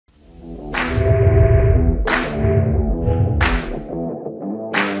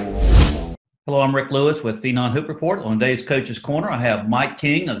Hello, I'm Rick Lewis with the Non-Hoop Report. On today's Coach's Corner, I have Mike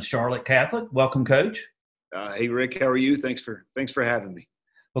King of Charlotte Catholic. Welcome, Coach. Hey, Rick, how are you? Thanks for having me.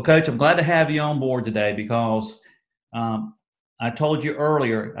 Well, Coach, I'm glad to have you on board today because I told you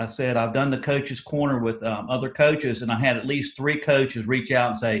earlier, I said I've done the Coach's Corner with other coaches, and I had at least 3 coaches reach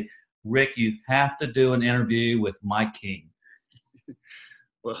out and say, Rick, you have to do an interview with Mike King.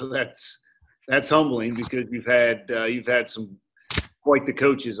 Well, that's humbling because you've had some quite the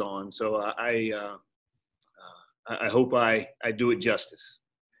coaches on, so I hope I do it justice.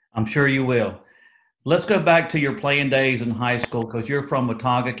 I'm sure you will. Let's go back to your playing days in high school because you're from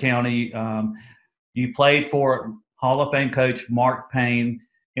Watauga County. You played for Hall of Fame coach Marc Payne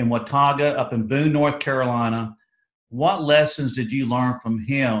in Watauga up in Boone, North Carolina. What lessons did you learn from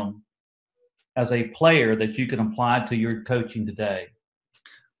him as a player that you can apply to your coaching today?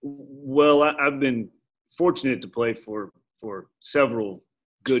 Well, I've been fortunate to play for several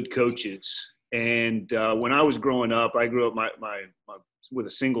good coaches. And when I was growing up, I grew up with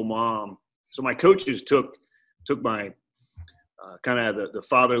a single mom. So my coaches took my kind of the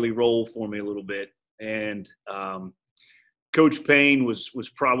fatherly role for me a little bit. And Coach Payne was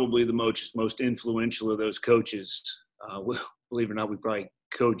probably the most influential of those coaches. Believe it or not,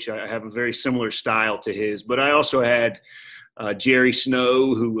 I have a very similar style to his. But I also had Jerry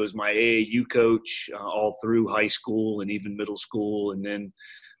Snow, who was my AAU coach all through high school and even middle school, and then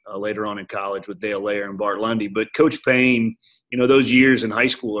later on in college with Dale Layer and Bart Lundy. But Coach Payne, those years in high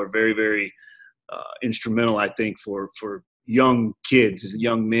school are very, very instrumental, I think, for young kids,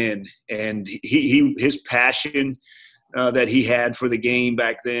 young men. And his passion that he had for the game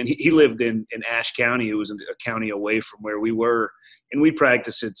back then. He lived in Ashe County. It was a county away from where we were. And we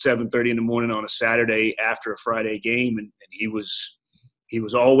practiced at 7:30 in the morning on a Saturday after a Friday game. And he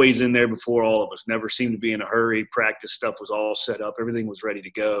was always in there before all of us, never seemed to be in a hurry. Practice stuff was all set up. Everything was ready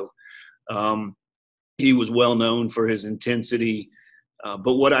to go. He was well known for his intensity.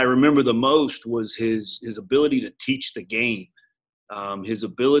 But what I remember the most was his ability to teach the game, his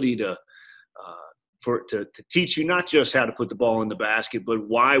ability to teach you not just how to put the ball in the basket, but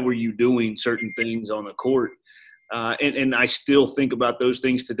why were you doing certain things on the court. And I still think about those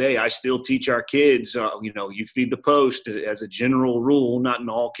things today. I still teach our kids, you feed the post as a general rule, not in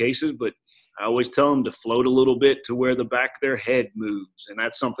all cases, but I always tell them to float a little bit to where the back of their head moves. And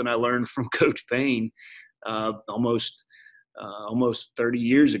that's something I learned from Coach Payne almost 30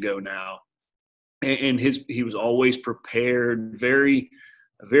 years ago now. And he was always prepared, very,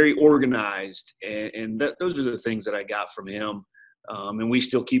 very organized. And those are the things that I got from him. And we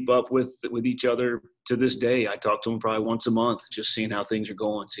still keep up with each other to this day. I talk to him probably once a month, just seeing how things are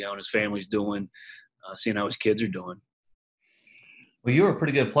going, see how his family's doing, seeing how his kids are doing. Well, you were a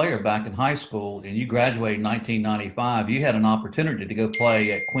pretty good player back in high school, and you graduated in 1995. You had an opportunity to go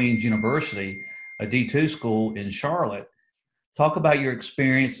play at Queens University, a D2 school in Charlotte. Talk about your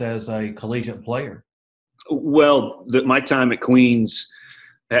experience as a collegiate player. Well, my time at Queens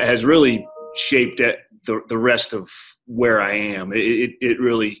has really shaped the rest of where I am. It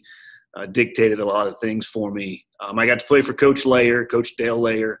really dictated a lot of things for me. I got to play for Coach Dale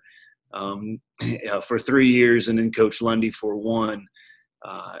Layer, for 3 years, and then Coach Lundy for 1.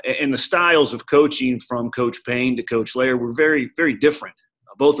 And the styles of coaching from Coach Payne to Coach Layer were very, very different.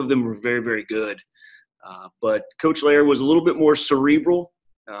 Both of them were very, very good. But Coach Layer was a little bit more cerebral,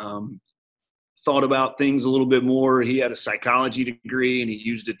 thought about things a little bit more. He had a psychology degree, and he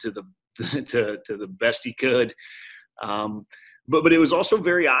used it to the best he could. But it was also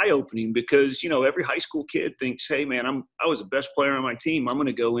very eye-opening because, every high school kid thinks, hey, man, I was the best player on my team. I'm going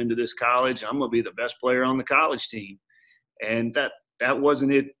to go into this college. I'm going to be the best player on the college team. And that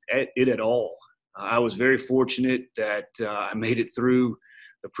wasn't it at all. I was very fortunate that I made it through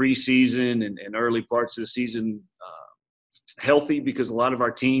the preseason and early parts of the season healthy because a lot of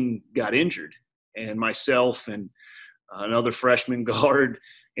our team got injured. And myself and another freshman guard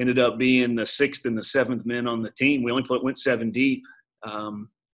ended up being the 6th and the 7th men on the team. We only went 7 deep.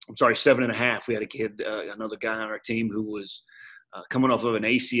 7.5. We had another guy on our team who was coming off of an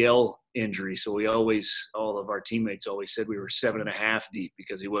ACL injury. So all of our teammates always said we were 7.5 deep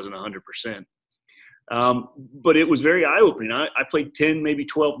because he wasn't 100%. But it was very eye-opening. I played 10, maybe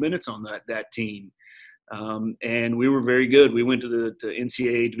 12 minutes on that team. And we were very good. We went to the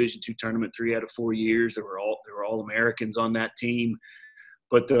NCAA Division II tournament 3 out of 4 years. There were all Americans on that team.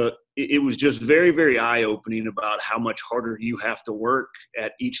 But it was just very, very eye-opening about how much harder you have to work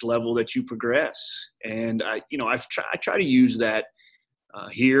at each level that you progress. And I try to use that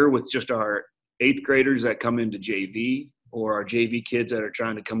here with just our 8th graders that come into JV or our JV kids that are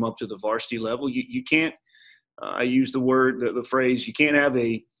trying to come up to the varsity level. You can't. I use the phrase. You can't have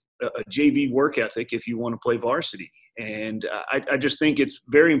a a JV work ethic if you want to play varsity. And I just think it's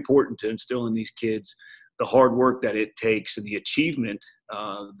very important to instill in these kids the hard work that it takes and the achievement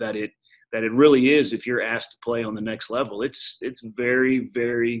that it really is if you're asked to play on the next level. It's very,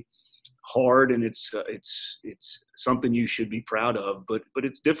 very hard, and it's something you should be proud of, but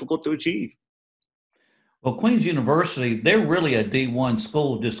it's difficult to achieve. Well, Queens University, they're really a D1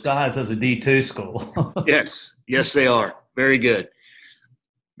 school disguised as a D2 school. Yes, they are. Very good.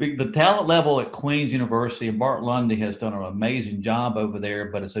 The talent level at Queens University, and Bart Lundy has done an amazing job over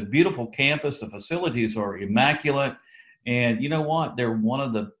there, but it's a beautiful campus. The facilities are immaculate. And you know what? They're one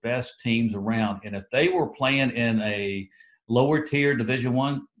of the best teams around. And if they were playing in a lower tier Division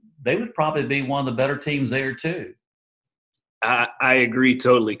I, they would probably be one of the better teams there too. I agree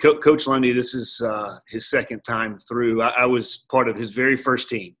totally. Coach Lundy, this is his second time through. I was part of his very first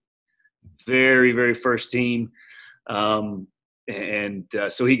team, very, very first team. So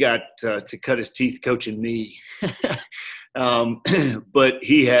he got to cut his teeth coaching me. But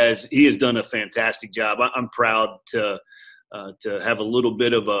he has done a fantastic job. I'm proud to have a little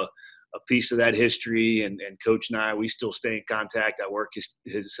bit of a piece of that history, and Coach and I, we still stay in contact. I work his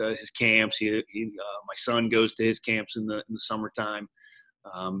camps. My son goes to his camps in the summertime.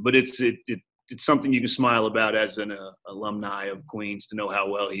 But it's something you can smile about as an alumni of Queens, to know how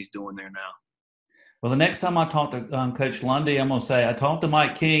well he's doing there now. Well, the next time I talk to Coach Lundy, I'm going to say I talked to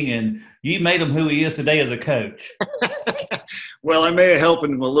Mike King, and you made him who he is today as a coach. Well, I may have helped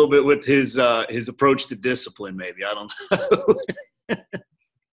him a little bit with his approach to discipline, maybe. I don't know.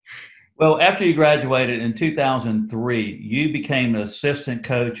 Well, after you graduated in 2003, you became an assistant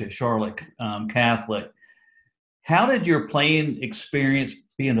coach at Charlotte Catholic. How did your playing experience,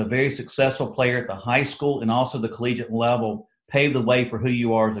 being a very successful player at the high school and also the collegiate level, pave the way for who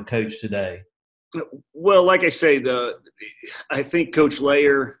you are as a coach today? Well, like I say, I think Coach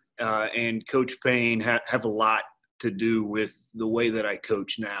Layer and Coach Payne have a lot to do with the way that I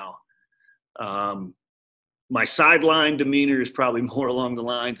coach now. My sideline demeanor is probably more along the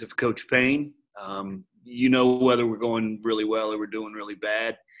lines of Coach Payne. Whether we're going really well or we're doing really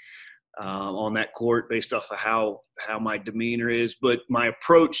bad on that court based off of how my demeanor is. But my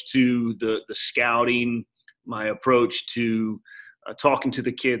approach to the scouting, my approach to talking to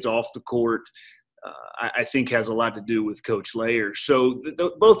the kids off the court, I think has a lot to do with Coach Layer. So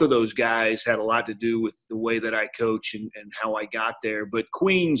both of those guys had a lot to do with the way that I coach and how I got there. But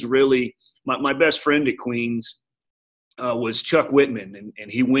Queens really, my best friend at Queens was Chuck Whitman,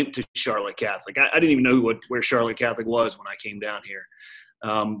 and he went to Charlotte Catholic. I didn't even know where Charlotte Catholic was when I came down here.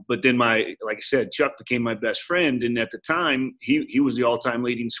 But then like I said, Chuck became my best friend. And at the time, he was the all-time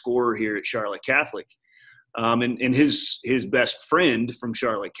leading scorer here at Charlotte Catholic. And his best friend from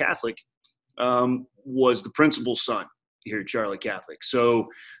Charlotte Catholic was the principal's son here at Charlotte Catholic. So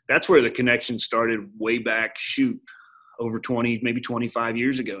that's where the connection started way back, over 20, maybe 25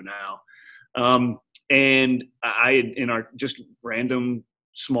 years ago now. And I had, in our just random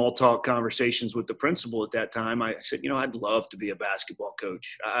small talk conversations with the principal at that time, I said, I'd love to be a basketball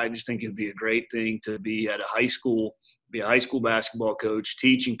coach. I just think it'd be a great thing to be at a high school, be a high school basketball coach,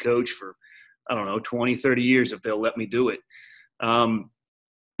 teach and coach for, 20, 30 years if they'll let me do it.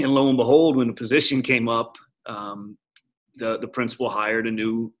 And lo and behold, when the position came up, the principal hired a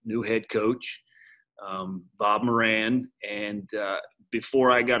new head coach, Bob Moran. And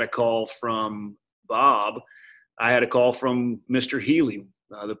before I got a call from Bob, I had a call from Mr. Healy,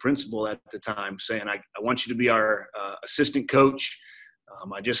 the principal at the time, saying, I want you to be our assistant coach.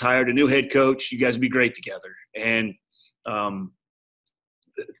 I just hired a new head coach. You guys would be great together. And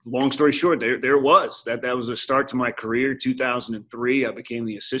long story short, there it was. That was a start to my career. 2003, I became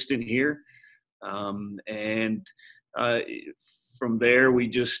the assistant here. And from there, we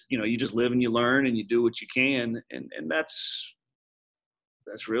just, you just live and you learn and you do what you can. And that's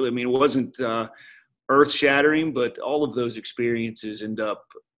really, it wasn't earth shattering, but all of those experiences end up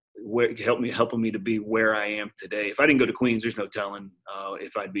helping me to be where I am today. If I didn't go to Queens, there's no telling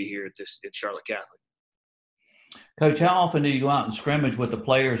if I'd be here at Charlotte Catholic. Coach, how often do you go out and scrimmage with the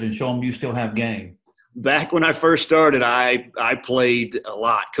players and show them you still have game? Back when I first started, I played a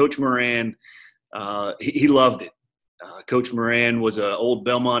lot. Coach Moran, he loved it. Coach Moran was an old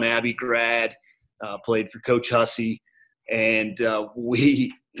Belmont Abbey grad, played for Coach Hussey, and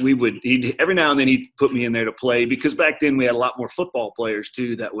we would every now and then he'd put me in there to play, because back then we had a lot more football players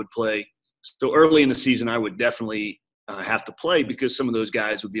too that would play. So early in the season, I would definitely have to play because some of those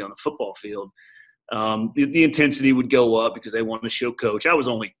guys would be on the football field. The intensity would go up because they wanted to show coach. I was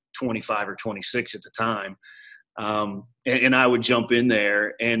only 25 or 26 at the time. And I would jump in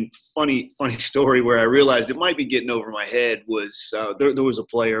there. And funny story where I realized it might be getting over my head was there was a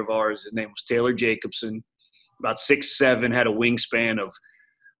player of ours. His name was Taylor Jacobson, about 6'7", had a wingspan of,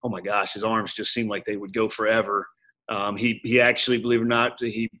 oh my gosh, his arms just seemed like they would go forever. He actually, believe it or not,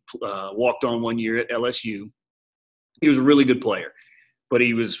 he walked on 1 year at LSU. He was a really good player, but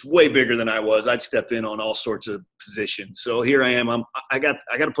he was way bigger than I was. I'd step in on all sorts of positions. So here I am. I got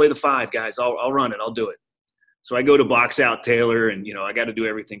to play the 5, guys. I'll run it. I'll do it. So I go to box out Taylor, and I got to do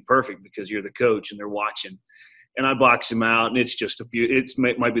everything perfect because you're the coach and they're watching. And I box him out, and it's just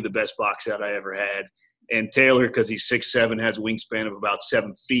might be the best box out I ever had. And Taylor, because he's 6'7", has a wingspan of about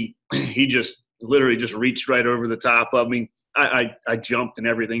 7 feet. He just literally just reached right over the top of me. I jumped and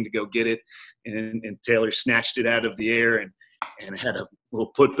everything to go get it, and Taylor snatched it out of the air and had a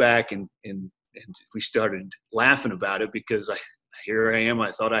little putback, and we started laughing about it because here I am.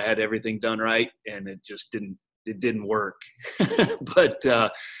 I thought I had everything done right, and it just didn't work. But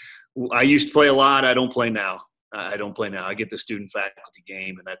I used to play a lot. I don't play now. I don't play now. I get the student faculty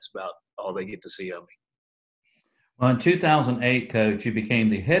game, and that's about all they get to see of me. Well, in 2008, Coach, you became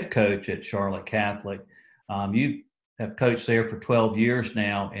the head coach at Charlotte Catholic. You have coached there for 12 years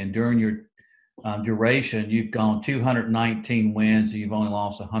now, and during your duration, you've gone 219 wins. You've only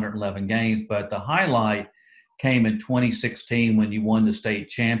lost 111 games, but the highlight came in 2016 when you won the state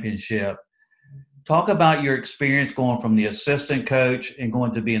championship. Talk about your experience going from the assistant coach and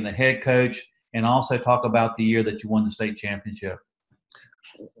going to being the head coach, and also talk about the year that you won the state championship.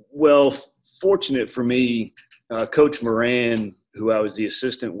 Well, fortunate for me, Coach Moran, who I was the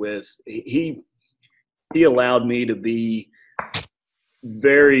assistant with, he allowed me to be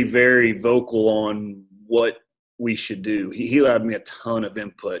very, very vocal on what we should do. He allowed me a ton of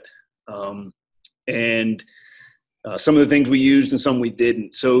input. And some of the things we used and some we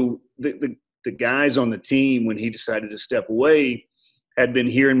didn't. So the guys on the team, when he decided to step away, had been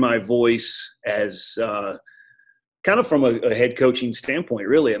hearing my voice as kind of from a head coaching standpoint,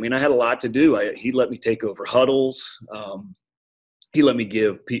 really. I mean, I had a lot to do. He let me take over huddles. He let me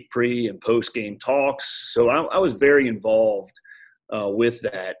give pre- and post-game talks. So I was very involved with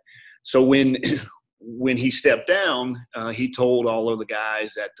that. So when he stepped down, he told all of the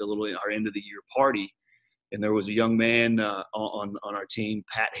guys at our end-of-the-year party, and there was a young man on our team,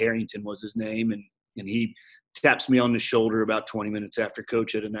 Pat Harrington was his name, and he taps me on the shoulder about 20 minutes after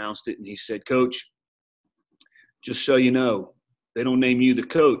Coach had announced it, and he said, "Coach, just so you know, they don't name you the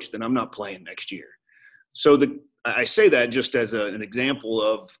coach, then I'm not playing next year." So I say that just as an example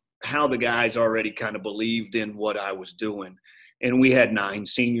of how the guys already kind of believed in what I was doing. And we had 9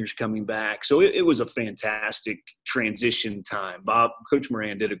 seniors coming back. So it was a fantastic transition time. Coach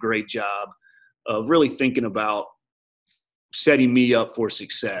Moran did a great job of really thinking about setting me up for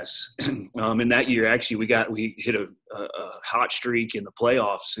success. And that year, actually, we hit a hot streak in the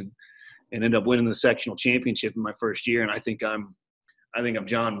playoffs and ended up winning the sectional championship in my first year. And I think I'm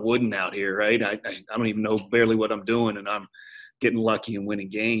John Wooden out here, right? I don't even know barely what I'm doing, and I'm getting lucky and winning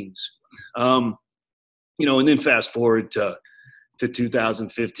games. And then fast forward to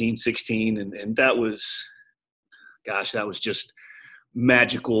 2015, 16, and that was just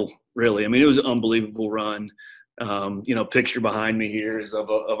magical, really. I mean, it was an unbelievable run. Picture behind me here is of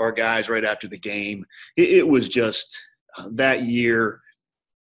our guys right after the game. It was just that year.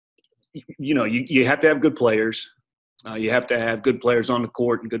 You have to have good players. You have to have good players on the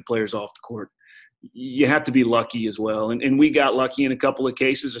court and good players off the court. You have to be lucky as well. And we got lucky in a couple of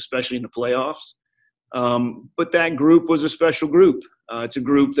cases, especially in the playoffs. But that group was a special group. It's a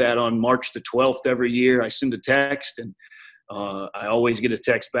group that on March the 12th every year I send a text, and I always get a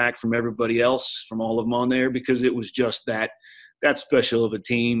text back from everybody else, from all of them on there, because it was just that special of a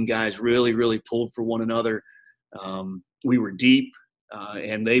team. Guys really, really pulled for one another. We were deep.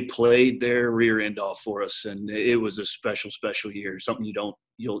 And they played their rear end off for us, and it was a special, special year. Something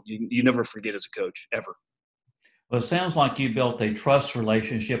you never forget as a coach, ever. Well, it sounds like you built a trust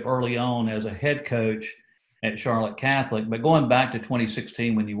relationship early on as a head coach at Charlotte Catholic. But going back to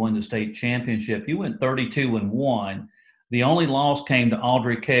 2016, when you won the state championship, you went 32-1. The only loss came to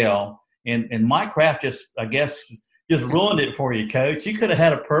Audrey Kell, and Mike Kraft just ruined it for you, Coach. You could have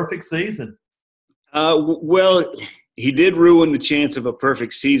had a perfect season. Well, he did ruin the chance of a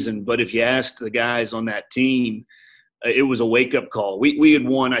perfect season, but if you asked the guys on that team, it was a wake-up call. We had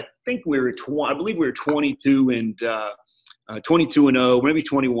won. I believe we were 22-0, maybe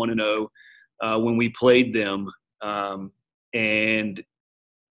 21-0 when we played them, and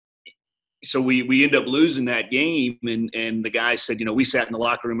so we ended up losing that game. And the guys said, we sat in the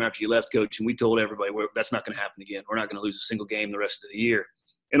locker room after you left, Coach, and we told everybody that's not going to happen again. We're not going to lose a single game the rest of the year.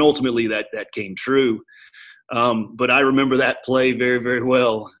 And ultimately, that came true. But I remember that play very, very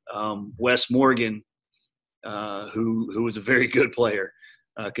well. Wes Morgan, who was a very good player,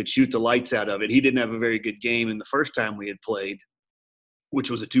 could shoot the lights out of it. He didn't have a very good game in the first time we had played, which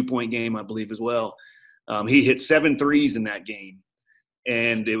was a 2-point game, I believe, as well. He hit 7 threes in that game,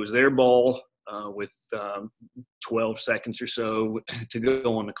 and it was their ball with 12 seconds or so to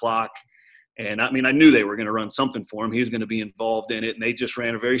go on the clock. And, I mean, I knew they were going to run something for him. He was going to be involved in it, and they just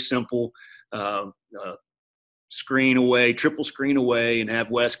ran a very simple screen away, triple screen away, and have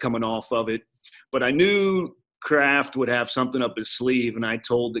Wes coming off of it. But I knew Kraft would have something up his sleeve, and I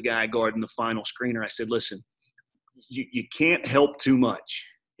told the guy guarding the final screener, I said, listen, you can't help too much.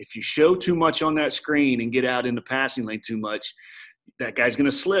 If you show too much on that screen and get out in the passing lane too much, that guy's going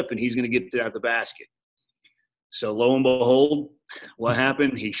to slip and he's going to get out of the basket. So lo and behold, what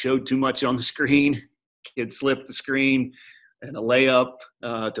happened? He showed too much on the screen. Kid slipped the screen and a layup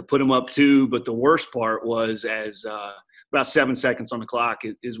to put him up 2. But the worst part was as about 7 seconds on the clock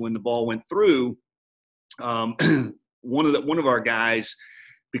is when the ball went through. One of our guys,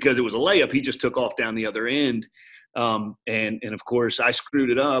 because it was a layup, he just took off down the other end. And of course, I screwed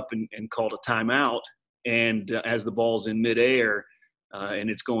it up and called a timeout. And as the ball's in midair, and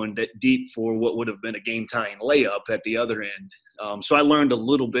it's going deep for what would have been a game-tying layup at the other end. So I learned a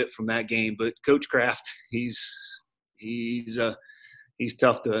little bit from that game. But Coach Kraft, he's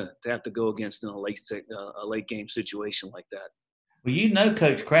tough to have to go against in a late game situation like that. Well, you know,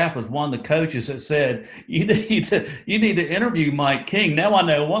 Coach Kraft was one of the coaches that said you need to interview Mike King. Now I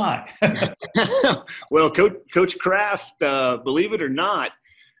know why. Well, Coach Kraft, believe it or not,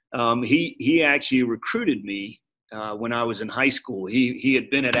 he actually recruited me when I was in high school. He had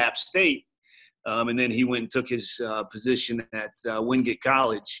been at App State, and then he went and took his position at Wingate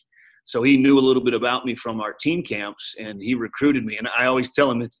College. So he knew a little bit about me from our team camps, and he recruited me. And I always tell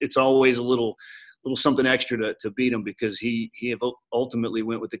him it's always a little something extra to beat him, because he ultimately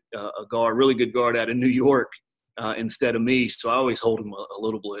went with a guard, really good guard out of New York instead of me. So I always hold him a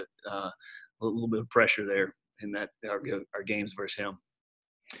little bit of pressure there in that our games versus him.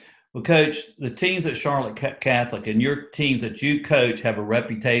 Well, Coach, the teams at Charlotte Catholic and your teams that you coach have a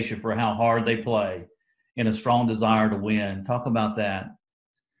reputation for how hard they play and a strong desire to win. Talk about that.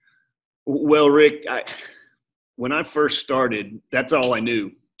 Well, Rick, when I first started, that's all I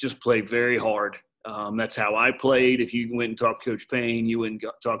knew. Just play very hard. That's how I played. If you went and talked to Coach Payne, you went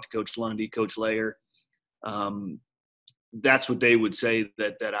and talked to Coach Lundy, Coach Layer. That's what they would say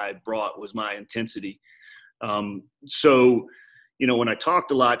that I brought was my intensity. So, you know, when I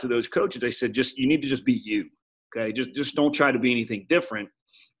talked a lot to those coaches, they said, you need to just be you. Okay. Just don't try to be anything different.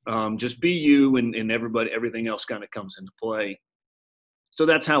 Just be you, and everything else kind of comes into play. So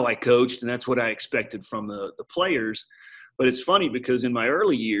that's how I coached, and that's what I expected from the players. But it's funny because in my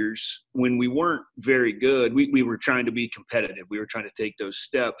early years, when we weren't very good, we were trying to be competitive. We were trying to take those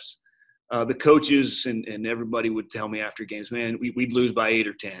steps. The coaches and everybody would tell me after games, man, we'd lose by 8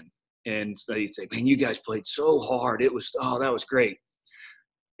 or 10. And they'd say, man, you guys played so hard. That was great.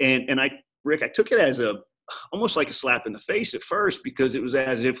 And Rick, I took it as almost like a slap in the face at first, because it was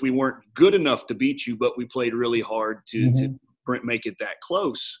as if we weren't good enough to beat you, but we played really hard to make it that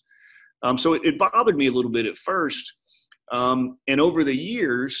close. So it bothered me a little bit at first. And over the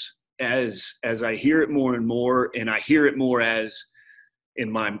years, as I hear it more and more, and I hear it more as in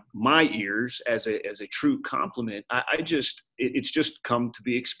my ears as a true compliment, it's just come to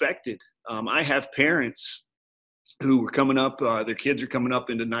be expected. I have parents who are coming up, their kids are coming up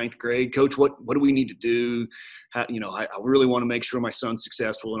into 9th grade. Coach, what do we need to do? I really want to make sure my son's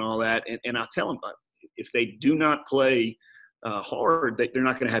successful and all that. And I'll tell them, if they do not play hard, they're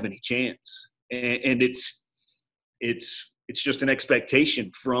not going to have any chance. And it's just an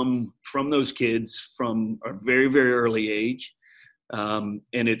expectation from those kids from a very, very early age. And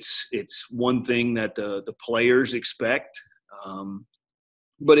it's one thing that the players expect.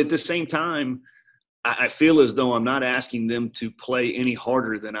 But at the same time, I feel as though I'm not asking them to play any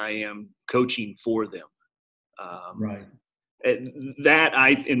harder than I am coaching for them. Right.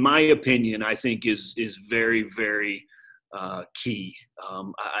 That in my opinion, I think is very, very key.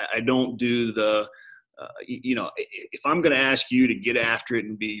 I don't do if I'm going to ask you to get after it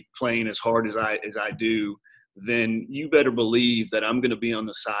and be playing as hard as I do, then you better believe that I'm going to be on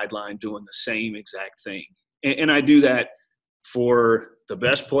the sideline doing the same exact thing. And I do that for the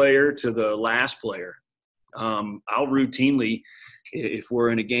best player to the last player. I'll routinely, if we're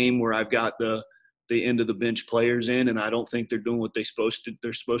in a game where I've got the end of the bench players in and I don't think they're doing what they're supposed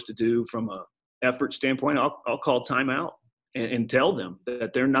to do from a effort standpoint, I'll call timeout and tell them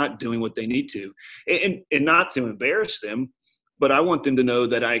that they're not doing what they need to, and not to embarrass them, but I want them to know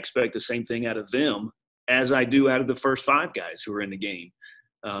that I expect the same thing out of them as I do out of the first 5 guys who are in the game.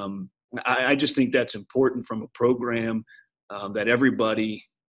 I just think that's important from a program that everybody,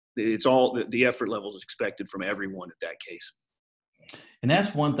 it's all the effort level is expected from everyone at that case. And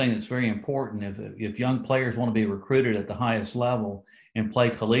that's one thing that's very important. If young players want to be recruited at the highest level and play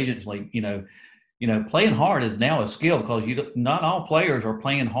collegiately, playing hard is now a skill, because not all players are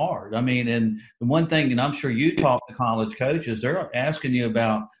playing hard. I mean, and the one thing, and I'm sure you talk to college coaches, they're asking you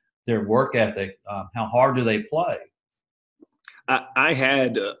about their work ethic. How hard do they play? I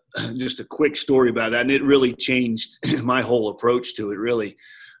had just a quick story about that, and it really changed my whole approach to it, really.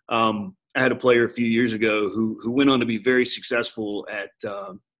 I had a player a few years ago who went on to be very successful at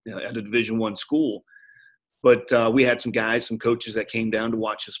a Division I school. But we had some coaches that came down to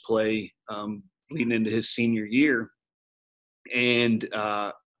watch us play leading into his senior year. And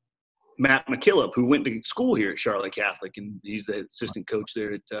Matt McKillop, who went to school here at Charlotte Catholic, and he's the assistant coach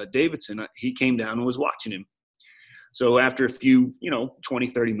there at Davidson, he came down and was watching him. So after a few, 20,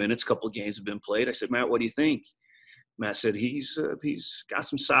 30 minutes, a couple of games have been played, I said, Matt, what do you think? Matt said, he's got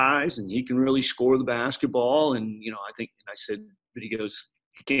some size and he can really score the basketball. And, I said, but he goes,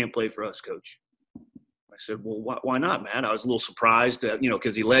 he can't play for us, coach. I said, well, why not, Matt? I was a little surprised,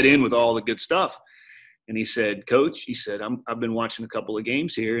 because he let in with all the good stuff. And he said, Coach, I've been watching a couple of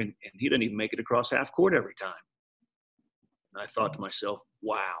games here, and he doesn't even make it across half court every time. And I thought to myself,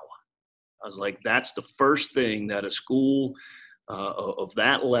 wow. I was like, that's the first thing that a school of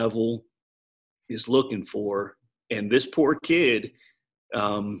that level is looking for. And this poor kid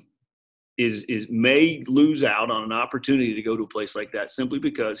may lose out on an opportunity to go to a place like that simply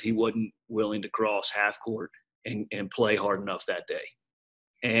because he wasn't willing to cross half court and play hard enough that day.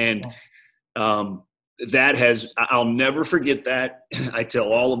 And I'll never forget that. I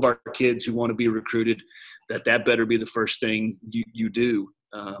tell all of our kids who want to be recruited that better be the first thing you do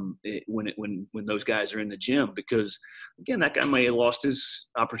when those guys are in the gym, because again, that guy may have lost his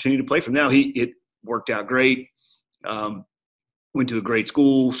opportunity to play from now. It worked out great. Went to a great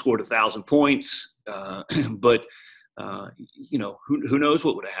school, scored 1,000 points. But who knows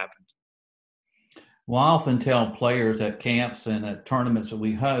what would have happened. Well, I often tell players at camps and at tournaments that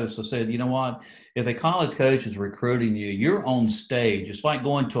we host, I said, you know what, if a college coach is recruiting you, you're on stage. It's like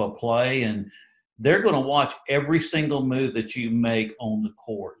going to a play, and they're going to watch every single move that you make on the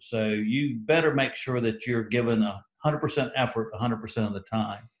court. So you better make sure that you're giving 100% effort 100% of the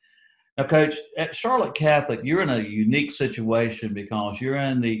time. Now, Coach, at Charlotte Catholic, you're in a unique situation because you're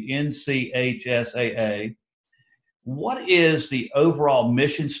in the NCHSAA. What is the overall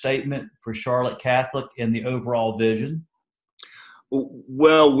mission statement for Charlotte Catholic and the overall vision?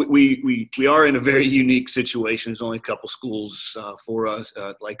 Well, we are in a very unique situation. There's only a couple schools for us,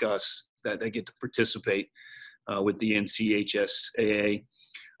 like us, that get to participate with the NCHSAA.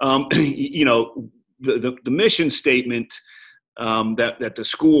 The mission statement that the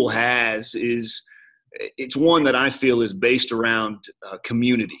school has it's one that I feel is based around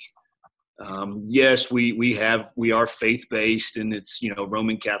community. Yes, we are faith-based, and it's,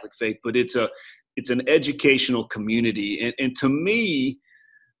 Roman Catholic faith, but it's an educational community. And to me,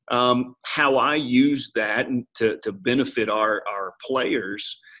 how I use that to benefit our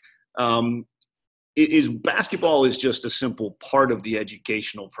players is basketball is just a simple part of the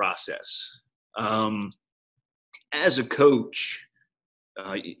educational process. As a coach,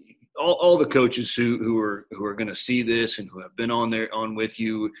 all the coaches who are going to see this and who have been on with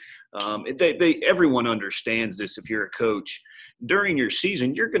you, everyone understands this. If you're a coach, during your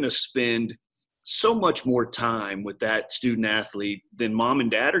season, you're going to spend so much more time with that student athlete than mom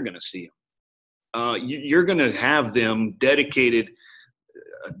and dad are going to see them. You're going to have them dedicated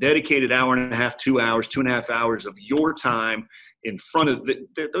hour and a half, 2 hours, 2.5 hours of your time in front of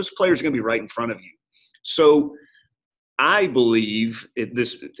those players are going to be right in front of you. So I believe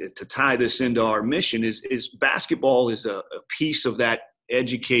to tie this into our mission is basketball is a piece of that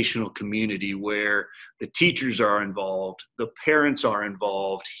educational community where the teachers are involved, the parents are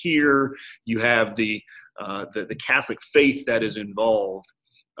involved. Here you have the Catholic faith that is involved,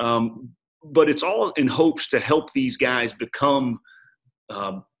 but it's all in hopes to help these guys become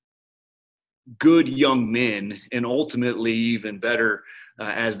good young men, and ultimately even better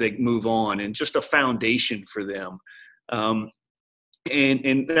as they move on, and just a foundation for them.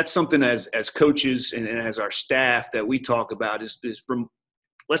 And that's something as coaches and as our staff that we talk about is from,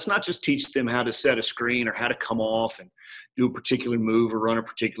 let's not just teach them how to set a screen or how to come off and do a particular move or run a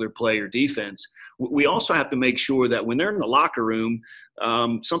particular play or defense. We also have to make sure that when they're in the locker room,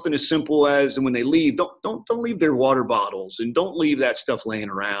 something as simple as, and when they leave, don't leave their water bottles and don't leave that stuff laying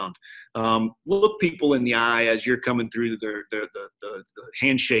around. Look people in the eye as you're coming through the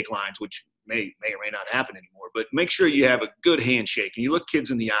handshake lines, which may or may not happen anymore. But make sure you have a good handshake and you look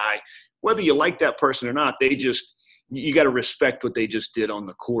kids in the eye, whether you like that person or not. You got to respect what they just did on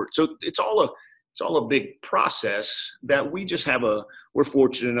the court. So it's all a big process that we're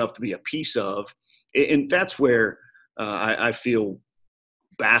fortunate enough to be a piece of, and that's where I feel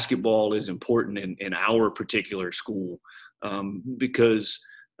basketball is important in our particular school, because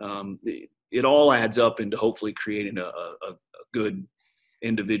it all adds up into hopefully creating a good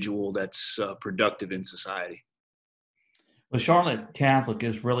individual that's productive in society. Well, Charlotte Catholic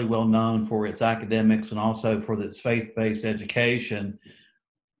is really well known for its academics and also for its faith-based education.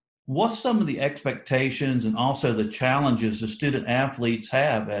 What's some of the expectations and also the challenges the student athletes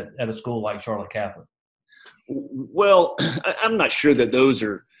have at a school like Charlotte Catholic? Well, I'm not sure that those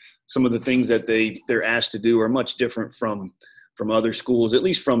are some of the things that they're asked to do are much different from other schools, at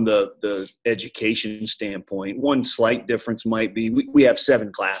least from the education standpoint. One slight difference might be we have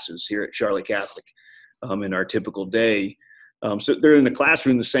 7 classes here at Charlotte Catholic in our typical day. So they're in the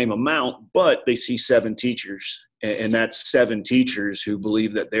classroom the same amount, but they see 7 teachers, and that's 7 teachers who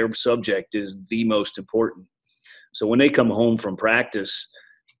believe that their subject is the most important. So when they come home from practice,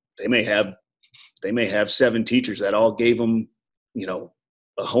 they may have 7 teachers that all gave them,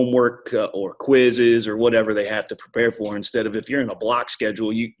 a homework or quizzes or whatever they have to prepare for. Instead of, if you're in a block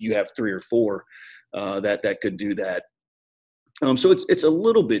schedule, you have 3 or 4 that could do that. So it's a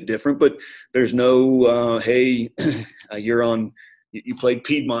little bit different, but there's no, hey, you played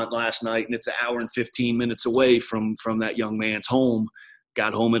Piedmont last night and it's an hour and 15 minutes away from that young man's home,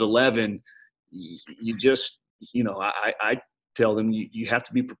 got home at 11. You just, I tell them you have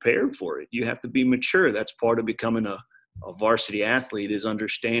to be prepared for it. You have to be mature. That's part of becoming a varsity athlete, is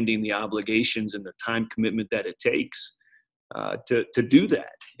understanding the obligations and the time commitment that it takes to do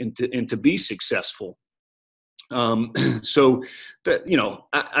that and to be successful. So that,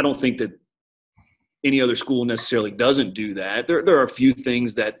 I don't think that any other school necessarily doesn't do that. There are a few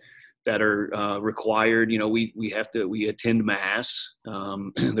things that are required. We attend mass.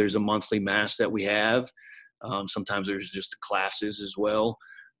 There's a monthly mass that we have. Sometimes there's just classes as well.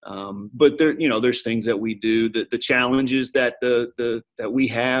 But there's things that we do. The challenges that that we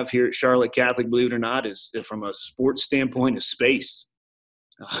have here at Charlotte Catholic, believe it or not, is from a sports standpoint, is space.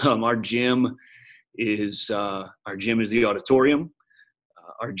 Our gym is the auditorium.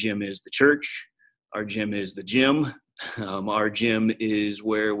 Our gym is the church. Our gym is the gym. Our gym is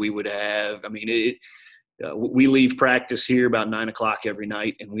where we would have. We leave practice here about 9:00 every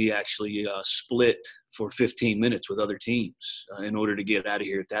night, and we actually split for 15 minutes with other teams in order to get out of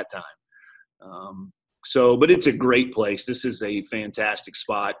here at that time. But it's a great place. This is a fantastic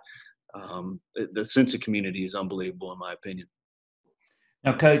spot. The sense of community is unbelievable, in my opinion.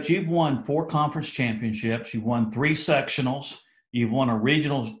 Now, Coach, you've won 4 conference championships. You've won 3 sectionals. You've won a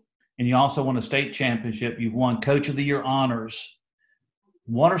regionals, and you also won a state championship. You've won Coach of the Year honors.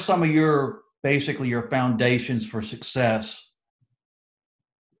 What are some of your foundations for success?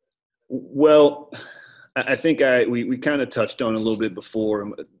 Well, I think we kind of touched on it a little bit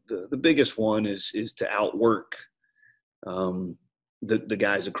before. The biggest one is to outwork the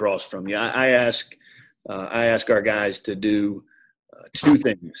guys across from you. I ask our guys to do 2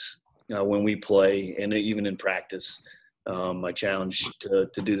 things when we play, and even in practice. I challenge to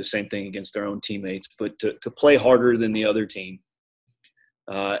do the same thing against their own teammates, but to play harder than the other team,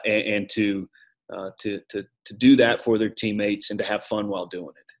 and to do that for their teammates and to have fun while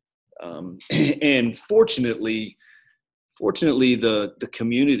doing it. And fortunately, the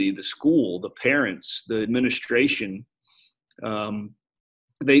community, the school, the parents, the administration,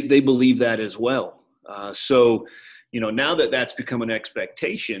 they believe that as well. So, now that that's become an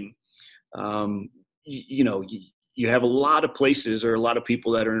expectation, you have a lot of places or a lot of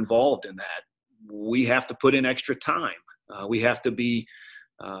people that are involved in that. We have to put in extra time. We have to be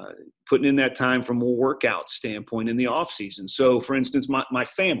putting in that time from a workout standpoint in the off season. So, for instance, my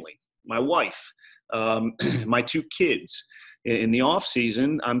family, my wife, my 2 kids, in the off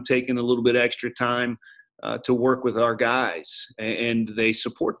season, I'm taking a little bit extra time to work with our guys, and they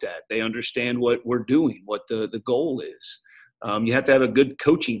support that. They understand what we're doing, what the goal is. You have to have a good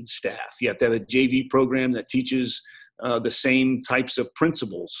coaching staff. You have to have a JV program that teaches the same types of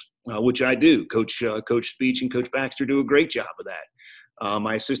principles, which I do. Coach Speech and Coach Baxter do a great job of that.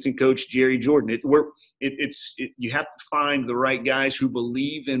 My assistant coach, Jerry Jordan. You have to find the right guys who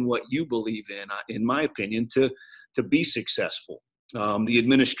believe in what you believe in my opinion, to be successful. The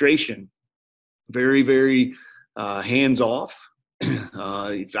administration, very, very hands-off.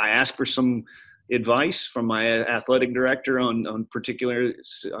 If I ask for some advice from my athletic director on particular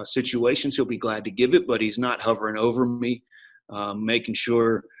situations, he'll be glad to give it, but he's not hovering over me, making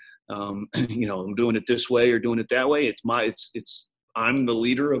sure I'm doing it this way or doing it that way. I'm the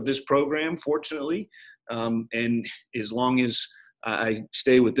leader of this program, fortunately. And as long as I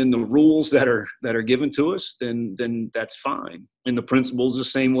stay within the rules that are given to us, then that's fine. And the principal's the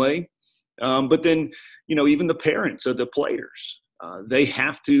same way. But then, even the parents of the players, they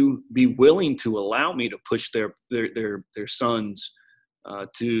have to be willing to allow me to push their sons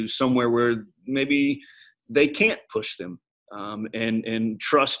to somewhere where maybe they can't push them, and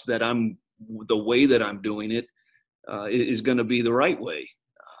trust that the way that I'm doing it is going to be the right way.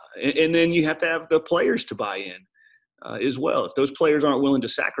 And then you have to have the players to buy in as well. If those players aren't willing to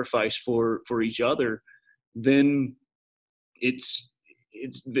sacrifice for each other, then it's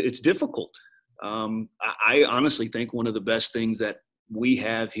difficult. I honestly think one of the best things that we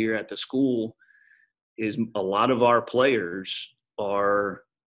have here at the school is a lot of our players are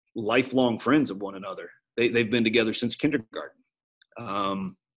lifelong friends of one another. They've been together since kindergarten.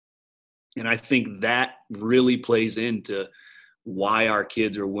 And I think that really plays into why our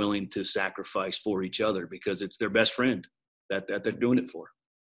kids are willing to sacrifice for each other, because it's their best friend that they're doing it for.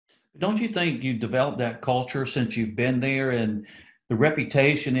 Don't you think you developed that culture since you've been there, and the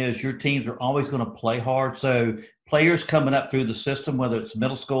reputation is your teams are always going to play hard? So players coming up through the system, whether it's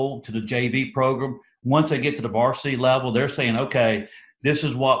middle school to the JV program, once they get to the varsity level, they're saying, okay, this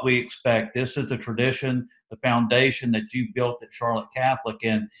is what we expect. This is the tradition, the foundation that you built at Charlotte Catholic,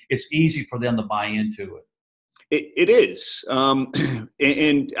 and it's easy for them to buy into it. It is.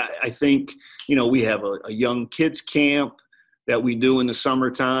 And I think, we have a young kids camp that we do in the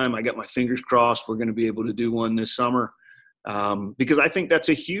summertime. I got my fingers crossed we're going to be able to do one this summer, because I think that's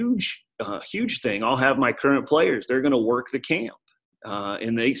a huge thing. I'll have my current players. They're going to work the camp.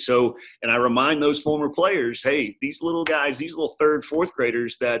 And I remind those former players, hey, these little guys, these little third, fourth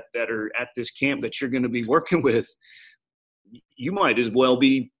graders that are at this camp that you're going to be working with, you might as well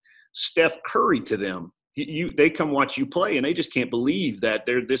be Steph Curry to them. They come watch you play, and they just can't believe that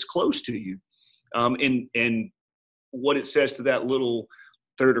they're this close to you. And what it says to that little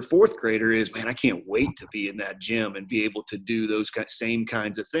third or fourth grader is, man, I can't wait to be in that gym and be able to do those same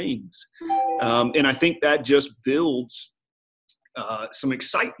kinds of things. And I think that just builds some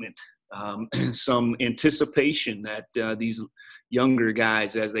excitement, some anticipation that these younger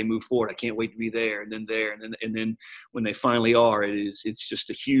guys, as they move forward, I can't wait to be there, and then when they finally are, it's just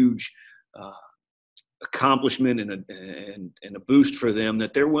a huge accomplishment and a boost for them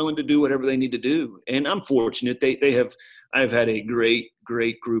that they're willing to do whatever they need to do. And I'm fortunate I've had a great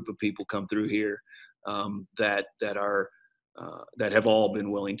group of people come through here that have all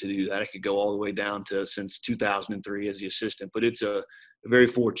been willing to do that. I could go all the way down to since 2003 as the assistant, but it's very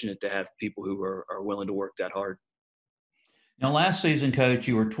fortunate to have people who are willing to work that hard. Now, last season, Coach,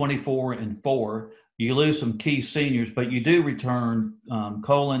 you were 24-4. You lose some key seniors, but you do return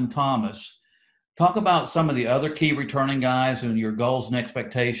Colin Thomas. Talk about some of the other key returning guys and your goals and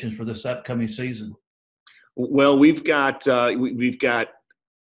expectations for this upcoming season. Well,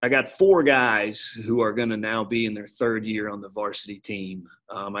 I got 4 guys who are going to now be in their third year on the varsity team.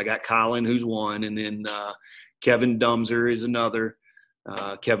 I got Colin, who's one, and then Kevin Dumser is another,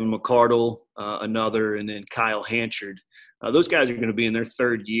 Kevin McCardle, another, and then Kyle Hanchard. Those guys are going to be in their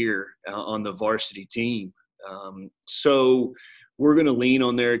third year on the varsity team. So we're going to lean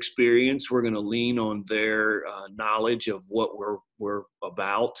on their experience. We're going to lean on their knowledge of what we're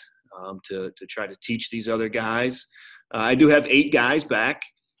about to try to teach these other guys. I do have 8 guys back.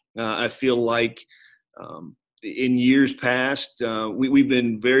 I feel like in years past, we've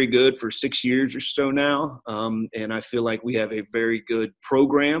been very good for 6 years or so now, and I feel like we have a very good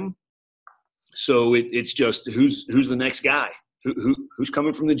program. So it's just who's the next guy, who's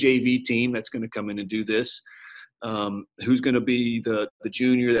coming from the JV team that's going to come in and do this. Who's going to be the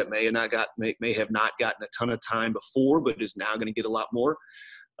junior that may have not gotten a ton of time before, but is now going to get a lot more.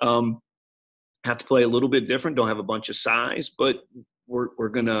 Have to play a little bit different. Don't have a bunch of size, but we're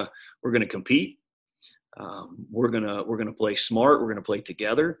gonna compete. We're gonna play smart. We're gonna play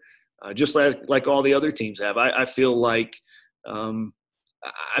together, just like all the other teams have. I feel like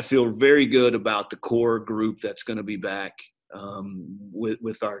I feel very good about the core group that's going to be back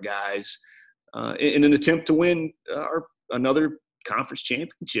with our guys. In an attempt to win another conference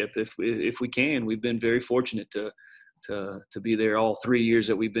championship, if we can. We've been very fortunate to be there all 3 years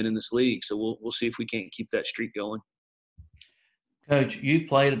that we've been in this league. So we'll see if we can't keep that streak going. Coach, you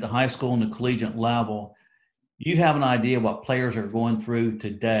played at the high school and the collegiate level. You have an idea what players are going through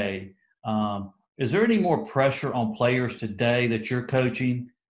today. Is there any more pressure on players today that you're coaching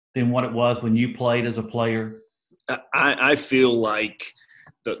than what it was when you played as a player? I feel like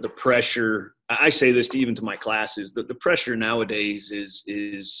the pressure I say this even to my classes, that the pressure nowadays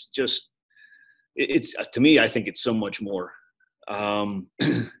is just, it's, to me, I think it's so much more. And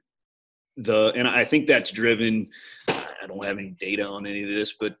I think that's driven, I don't have any data on any of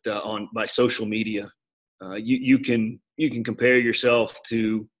this, but by social media. You can compare yourself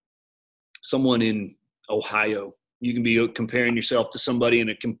to someone in Ohio. You can be comparing yourself to somebody in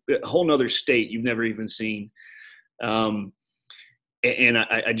a whole nother state you've never even seen. And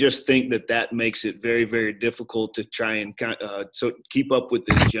I just think that makes it very, very difficult to try and so keep up with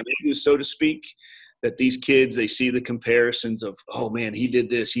the Joneses, so to speak. That these kids, they see the comparisons of, oh man, he did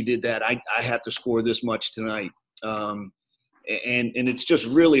this, he did that. I have to score this much tonight, and it's just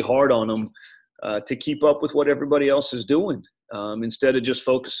really hard on them to keep up with what everybody else is doing, instead of just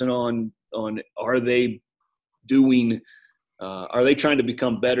focusing on are they trying to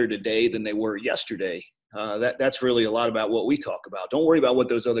become better today than they were yesterday. That's really a lot about what we talk about. Don't worry about what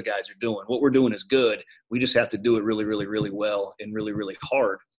those other guys are doing. What we're doing is good. We just have to do it really, really, really well and really, really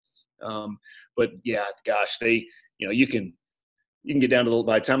hard. But yeah, gosh, you can get down to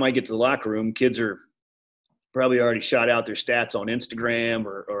by the time I get to the locker room, kids are probably already shot out their stats on Instagram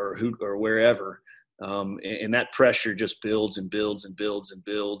or wherever. And that pressure just builds and builds and builds and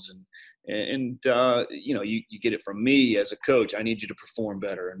builds. And you get it from me as a coach. I need you to perform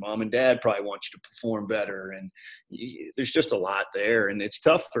better, and mom and dad probably want you to perform better. And there's just a lot there, and it's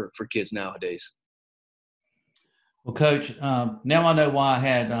tough for kids nowadays. Well, Coach, now I know why I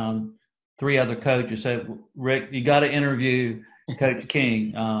had 3 other coaches. So, Rick, you got to interview Coach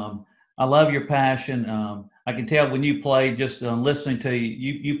King. I love your passion. I can tell when you played, just listening to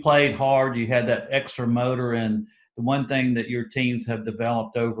you, you played hard. You had that extra motor. And the one thing that your teams have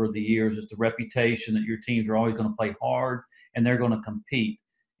developed over the years is the reputation that your teams are always going to play hard and they're going to compete.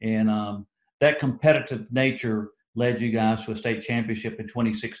 And that competitive nature led you guys to a state championship in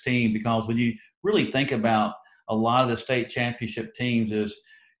 2016, because when you really think about a lot of the state championship teams, is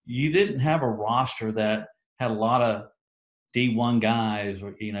you didn't have a roster that had a lot of D1 guys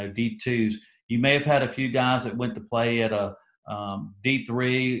or, D2s. You may have had a few guys that went to play at a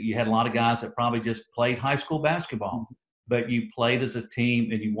D3. You had a lot of guys that probably just played high school basketball, but you played as a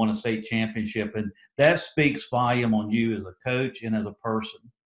team and you won a state championship. And that speaks volume on you as a coach and as a person.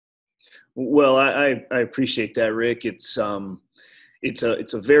 Well, I appreciate that, Rick. It's a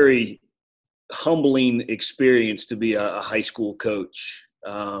very humbling experience to be a high school coach,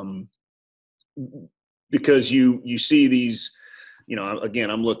 because you see these, again,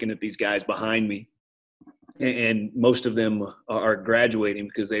 I'm looking at these guys behind me, and most of them are graduating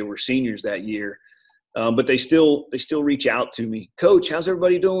because they were seniors that year, but they still reach out to me. Coach, how's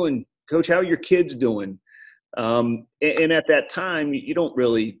everybody doing? Coach, how are your kids doing? And at that time, you're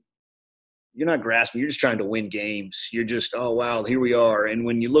not grasping. You're just trying to win games. You're just, oh wow, here we are. And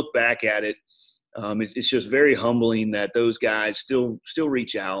when you look back at it, it's just very humbling that those guys still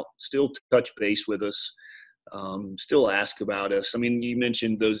reach out, still touch base with us, still ask about us. I mean, you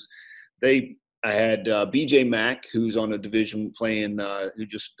mentioned those. I had BJ Mack, who's on a division playing, who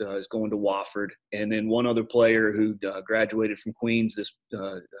just is going to Wofford, and then one other player who graduated from Queens this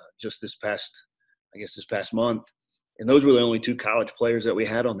past month. And those were the only 2 college players that we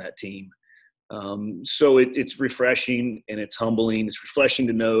had on that team. So it's refreshing and it's humbling. It's refreshing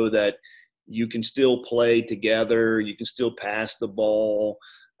to know that you can still play together. You can still pass the ball.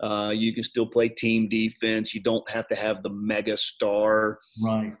 You can still play team defense. You don't have to have the mega star,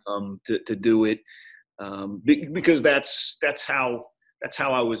 right, to do it, because that's how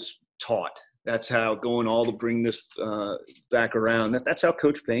I was taught. That's how, going all to bring this back around. That's how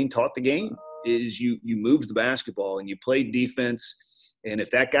Coach Payne taught the game. Is you moved the basketball and you played defense. And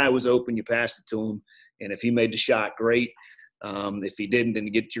if that guy was open, you passed it to him. And if he made the shot, great. If he didn't, then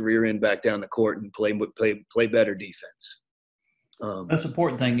you get your rear end back down the court and play better defense. Most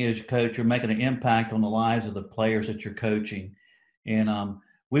important thing is, Coach, you're making an impact on the lives of the players that you're coaching. And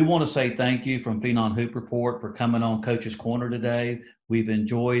we want to say thank you from Phenom Hoop Report for coming on Coach's Corner today. We've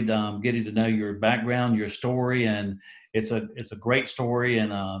enjoyed getting to know your background, your story, and it's a great story.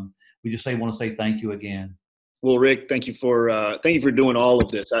 And we want to say thank you again. Well, Rick, thank you for doing all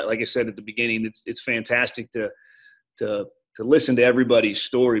of this. Like I said at the beginning, it's fantastic to listen to everybody's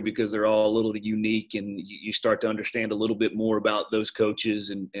story, because they're all a little unique, and you start to understand a little bit more about those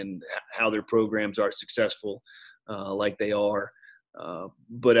coaches and how their programs are successful, like they are.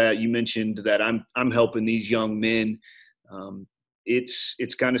 But you mentioned that I'm helping these young men.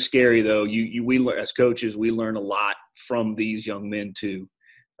 It's kind of scary though. We learn, as coaches, we learn a lot from these young men too.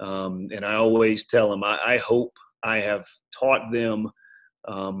 And I always tell them, I hope I have taught them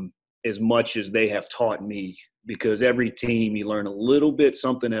as much as they have taught me. because every team you learn a little bit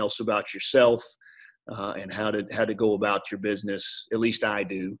something else about yourself and how to go about your business. At least I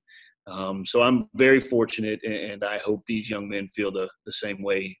do. So I'm very fortunate, and I hope these young men feel the same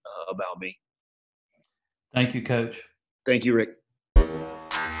way about me. Thank you, Coach. Thank you, Rick.